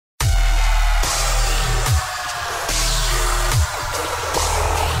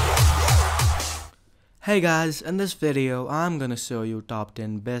Hey guys, in this video I'm gonna show you top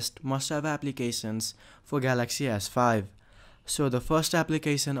 10 best must-have applications for Galaxy S5. So the first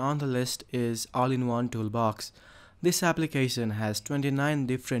application on the list is All-in-One Toolbox. This application has 29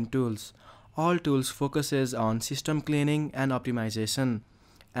 different tools. All tools focuses on system cleaning and optimization,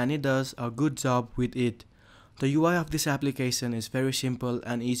 and it does a good job with it. The UI of this application is very simple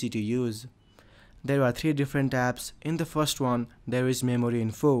and easy to use. There are 3 different tabs. In the first one there is memory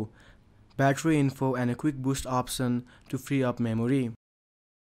info, battery info and a quick boost option to free up memory.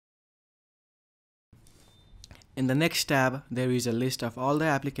 In the next tab there is a list of all the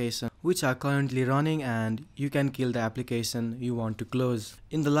applications which are currently running, and you can kill the application you want to close.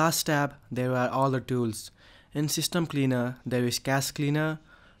 In the last tab there are all the tools. In system cleaner there is cache cleaner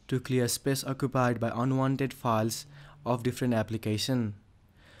to clear space occupied by unwanted files of different applications.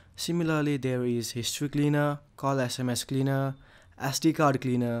 Similarly, there is history cleaner, call SMS cleaner, SD card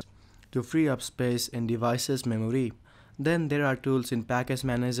cleaner to free up space in device's memory. Then there are tools in package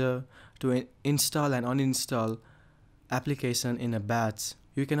manager to install and uninstall application in a batch.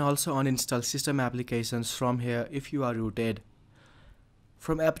 You can also uninstall system applications from here if you are rooted.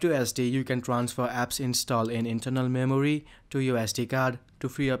 From app to SD, you can transfer apps installed in internal memory to your SD card to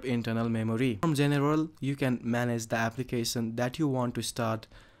free up internal memory. From general, you can manage the application that you want to start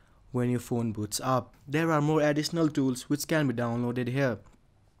when your phone boots up. There are more additional tools which can be downloaded here.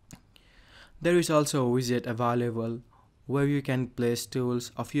 There is also a widget available where you can place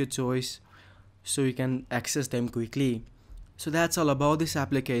tools of your choice so you can access them quickly. So that's all about this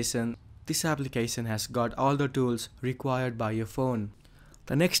application. This application has got all the tools required by your phone.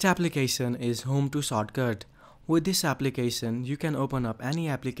 The next application is Home to Shortcut. With this application, you can open up any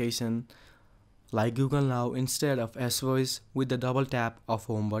application like Google Now instead of S-Voice with the double tap of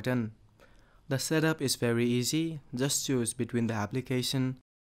Home button. The setup is very easy. Just choose between the application,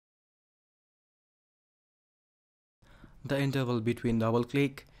 the interval between double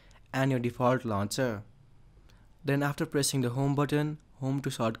click, and your default launcher. Then after pressing the home button,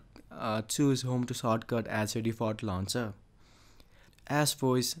 choose Home to Shortcut as your default launcher.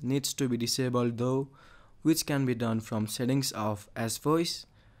 S-Voice needs to be disabled though, which can be done from settings of S-Voice.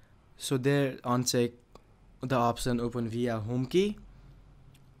 So there uncheck the option open via home key.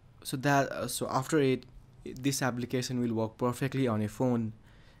 So after it, this application will work perfectly on your phone,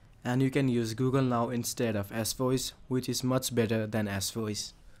 and you can use Google Now instead of S-Voice, which is much better than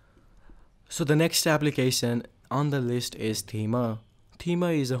S-Voice. So the next application on the list is Themer.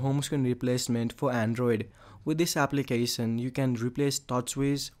 Themer is a home screen replacement for Android. With this application, you can replace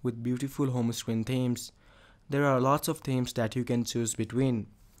TouchWiz with beautiful home screen themes. There are lots of themes that you can choose between.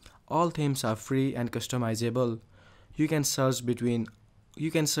 All themes are free and customizable. You can search between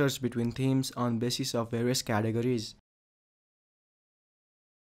themes on basis of various categories.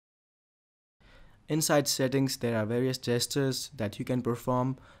 Inside settings, there are various gestures that you can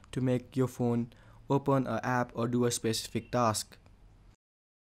perform to make your phone open an app or do a specific task.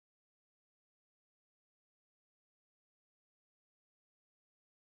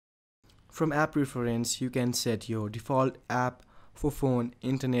 From app preference, you can set your default app for phone,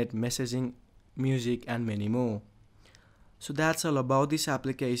 internet, messaging, music, and many more. So that's all about this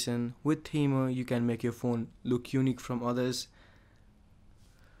application. With Themer, you can make your phone look unique from others.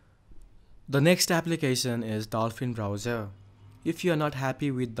 The next application is Dolphin Browser. If you are not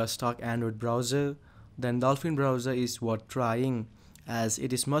happy with the stock Android browser, then Dolphin Browser is worth trying, as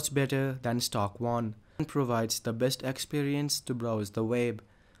it is much better than stock one and provides the best experience to browse the web.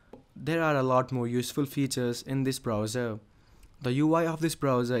 There are a lot more useful features in this browser. The UI of this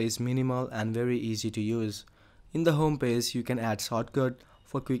browser is minimal and very easy to use. In the home page, you can add shortcut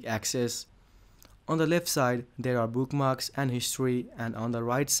for quick access. On the left side, there are bookmarks and history, and on the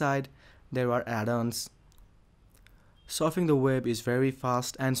right side, there are add-ons. Surfing the web is very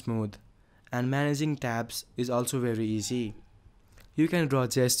fast and smooth, and managing tabs is also very easy. You can draw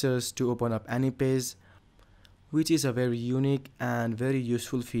gestures to open up any page, which is a very unique and very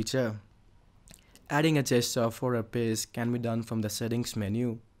useful feature. Adding a gesture for a page can be done from the settings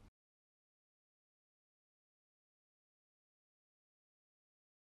menu.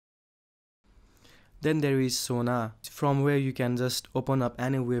 Then there is Sona, from where you can just open up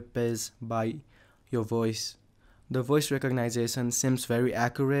any web page by your voice. The voice recognition seems very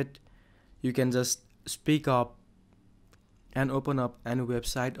accurate. You can just speak up and open up any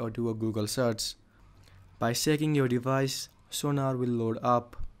website or do a Google search. By shaking your device, Sonar will load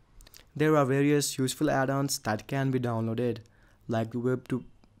up. There are various useful add-ons that can be downloaded, like the Web to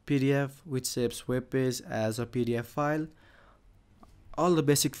PDF, which saves web page as a PDF file. All the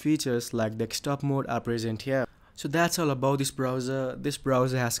basic features like desktop mode are present here. So that's all about this browser. This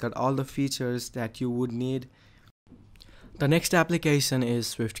browser has got all the features that you would need. The next application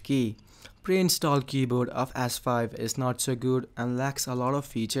is Swiftkey. Pre-installed keyboard of S5 is not so good and lacks a lot of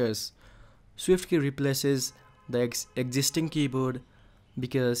features. Swiftkey replaces the existing keyboard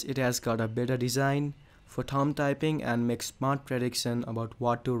because it has got a better design for thumb typing and makes smart prediction about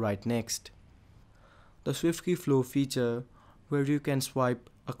what to write next. The Swiftkey flow feature, where you can swipe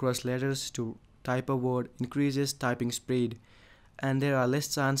across letters to type a word, increases typing speed and there are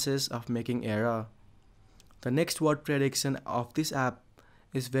less chances of making error. The next word prediction of this app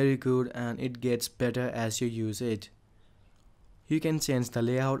is very good and it gets better as you use it. You can change the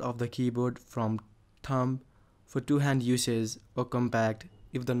layout of the keyboard from thumb for two-hand usage or compact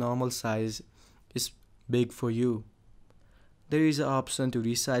if the normal size is big for you. There is an option to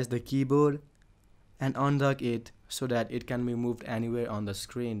resize the keyboard and undock it so that it can be moved anywhere on the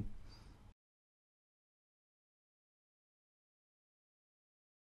screen.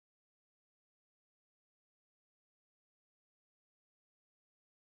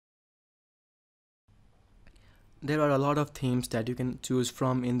 There are a lot of themes that you can choose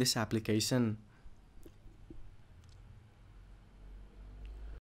from in this application.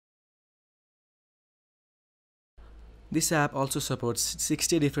 This app also supports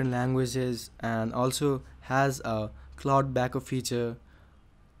 60 different languages and also has a cloud backup feature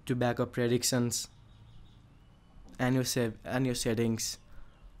to backup predictions and your settings.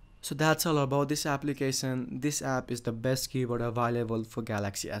 So that's all about this application. This app is the best keyboard available for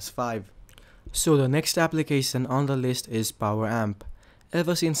Galaxy S5. So the next application on the list is PowerAmp.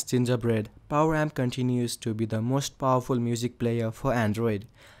 Ever since Gingerbread, PowerAmp continues to be the most powerful music player for Android,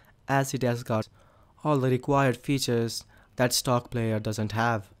 as it has got all the required features that stock player doesn't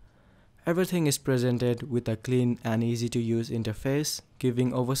have. Everything is presented with a clean and easy to use interface,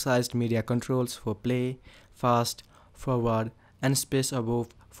 giving oversized media controls for play, fast, forward, and space above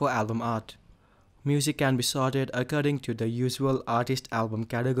for album art. Music can be sorted according to the usual artist album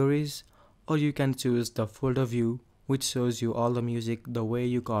categories, or you can choose the folder view, which shows you all the music the way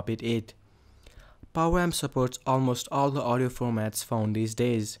you copied it. PowerAmp supports almost all the audio formats found these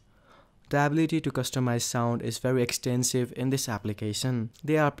days. The ability to customize sound is very extensive in this application.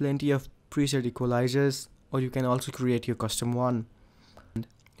 There are plenty of preset equalizers, or you can also create your custom one.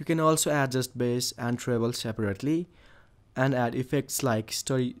 You can also adjust bass and treble separately and add effects like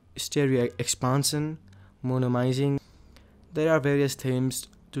stereo expansion, monomizing. There are various themes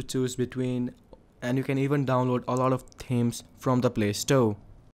to choose between and you can even download a lot of themes from the Play Store.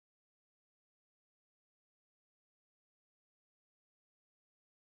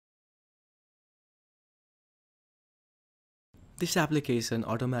 This application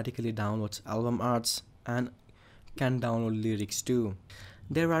automatically downloads album arts and can download lyrics too.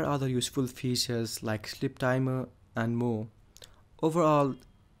 There are other useful features like sleep timer and more. Overall,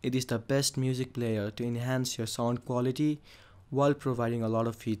 it is the best music player to enhance your sound quality while providing a lot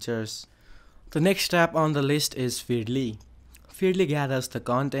of features. The next app on the list is Feedly. Feedly gathers the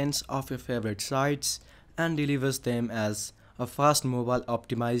contents of your favorite sites and delivers them as a fast mobile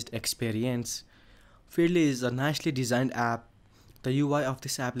optimized experience. Feedly is a nicely designed app. The UI of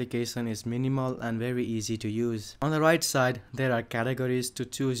this application is minimal and very easy to use. On the right side, there are categories to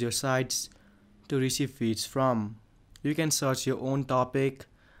choose your sites to receive feeds from. You can search your own topic.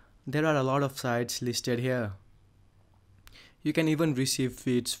 There are a lot of sites listed here. You can even receive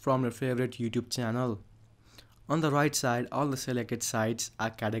feeds from your favorite YouTube channel. On the right side, all the selected sites are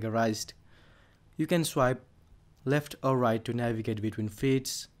categorized. You can swipe left or right to navigate between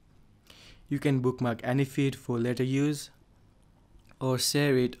feeds. You can bookmark any feed for later use or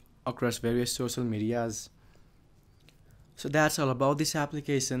share it across various social medias. So that's all about this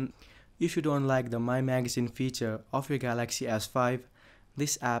application. If you don't like the My Magazine feature of your Galaxy S5,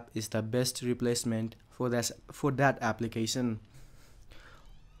 this app is the best replacement for that application.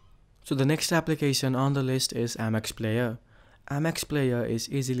 So the next application on the list is Amex Player. Amex Player is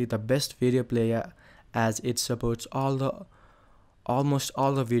easily the best video player as it supports almost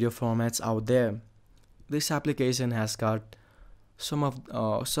all the video formats out there. This application has got some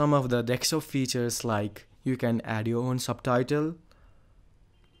of the desktop features like you can add your own subtitle.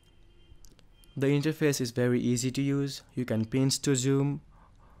 The interface is very easy to use. You can pinch to zoom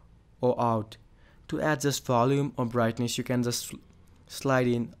or out. To adjust volume or brightness, you can just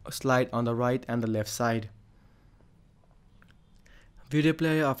slide on the right and the left side. Video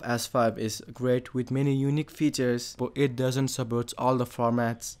player of S5 is great with many unique features, but it doesn't support all the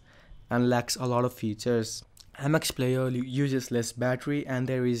formats and lacks a lot of features. Amex Player uses less battery and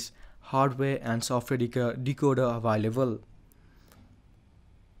there is hardware and software decoder available.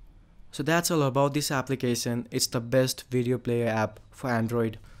 So that's all about this application. It's the best video player app for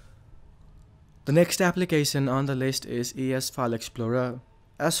Android. The next application on the list is ES File Explorer.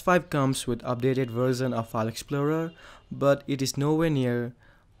 S5 comes with updated version of File Explorer, but it is nowhere near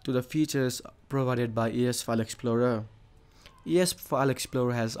to the features provided by ES File Explorer. ES File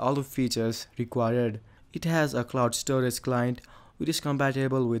Explorer has all the features required. It has a cloud storage client which is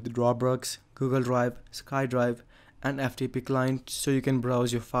compatible with Dropbox, Google Drive, SkyDrive, and FTP client, so you can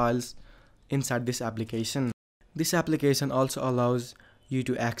browse your files inside this application. This application also allows you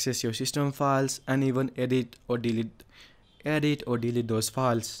to access your system files and even edit or delete those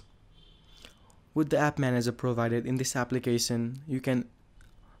files. With the app manager provided in this application, you can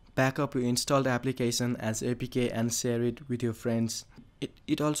back up your installed application as APK and share it with your friends.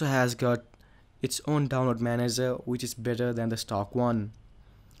 It also has got its own download manager, which is better than the stock one.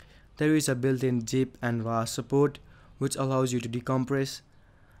 There is a built-in zip and RAR support, which allows you to decompress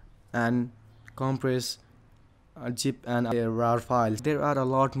and compress zip and RAR files. There are a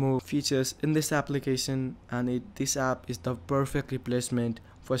lot more features in this application, and this app is the perfect replacement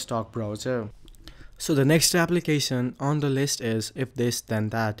for stock browser. So the next application on the list is If This Then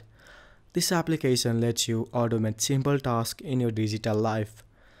That. This application lets you automate simple tasks in your digital life,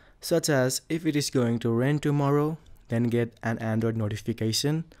 such as if it is going to rain tomorrow, then get an Android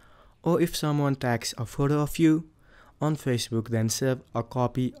notification, or if someone tags a photo of you on Facebook, then save a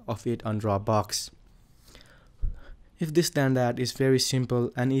copy of it on Dropbox. If This Then That is very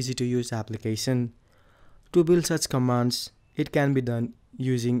simple and easy to use application. To build such commands, it can be done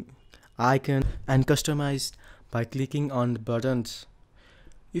using icons and customized by clicking on the buttons.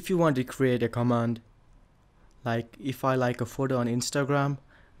 If you want to create a command, like if I like a photo on Instagram,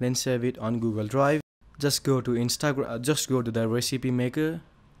 then save it on Google Drive, just go to the recipe maker,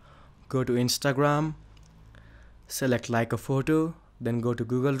 go to Instagram, select like a photo, then go to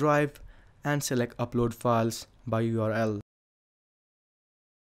Google Drive and select upload files by URL.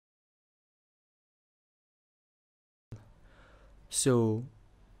 So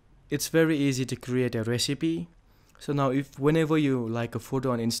it's very easy to create a recipe. So now whenever you like a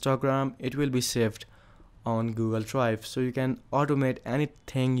photo on Instagram, it will be saved on Google Drive, so you can automate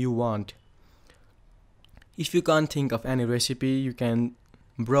anything you want. If you can't think of any recipe, you can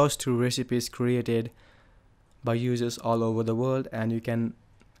browse through recipes created by users all over the world, and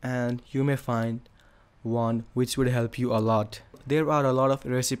you may find one which would help you a lot. There are a lot of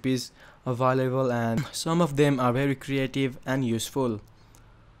recipes available, and some of them are very creative and useful.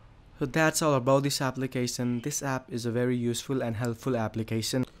 So that's all about this application. This app is a very useful and helpful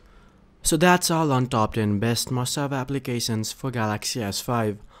application. So that's all on top 10 best must-have applications for Galaxy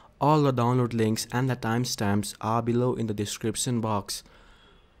S5. All the download links and the timestamps are below in the description box.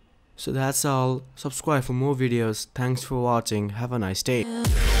 So that's all. Subscribe for more videos. Thanks for watching. Have a nice day.